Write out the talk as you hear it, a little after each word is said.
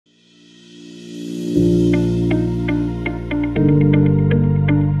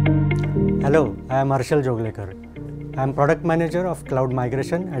Hello, I am Harshal Joglekar. I am Product Manager of Cloud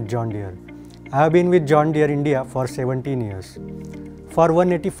Migration at JohnDeere. I have been with JohnDeere India for 17 years. For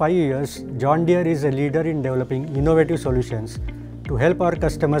 185 years, JohnDeere is a leader in developing innovative solutions to help our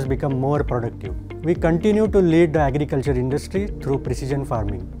customers become more productive. We continue to lead the agriculture industry through precision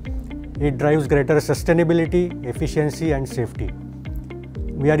farming. It drives greater sustainability, efficiency, and safety.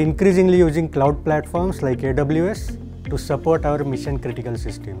 We are increasingly using cloud platforms like AWS to support our mission-critical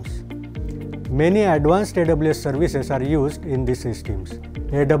systems. Many advanced AWS services are used in these systems.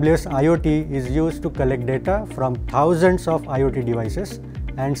 AWS IoT is used to collect data from thousands of IoT devices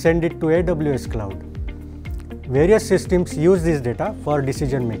and send it to AWS cloud. Various systems use this data for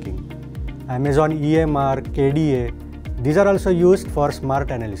decision making. Amazon EMR, KDA, these are also used for smart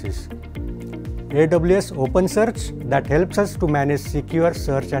analysis. AWS OpenSearch that helps us to manage secure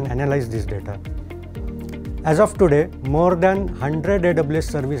search and analyze this data. As of today, more than 100 AWS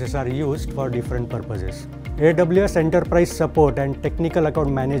services are used for different purposes. AWS Enterprise Support and Technical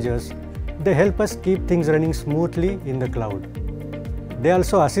Account Managers, they help us keep things running smoothly in the cloud. They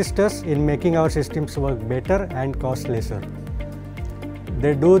also assist us in making our systems work better and cost lesser.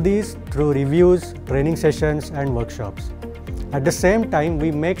 They do this through reviews, training sessions, and workshops. At the same time, we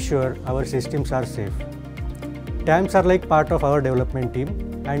make sure our systems are safe. TAMs are like part of our development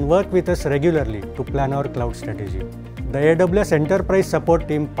team and work with us regularly to plan our cloud strategy. The AWS Enterprise Support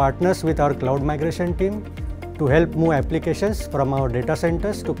team partners with our cloud migration team to help move applications from our data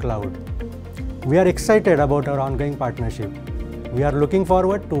centers to cloud. We are excited about our ongoing partnership. We are looking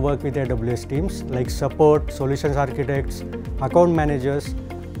forward to work with AWS teams like support, solutions architects, account managers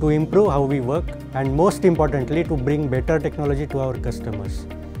to improve how we work and most importantly to bring better technology to our customers.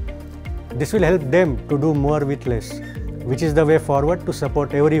 This will help them to do more with less, which is the way forward to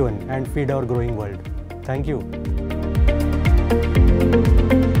support everyone and feed our growing world. Thank you.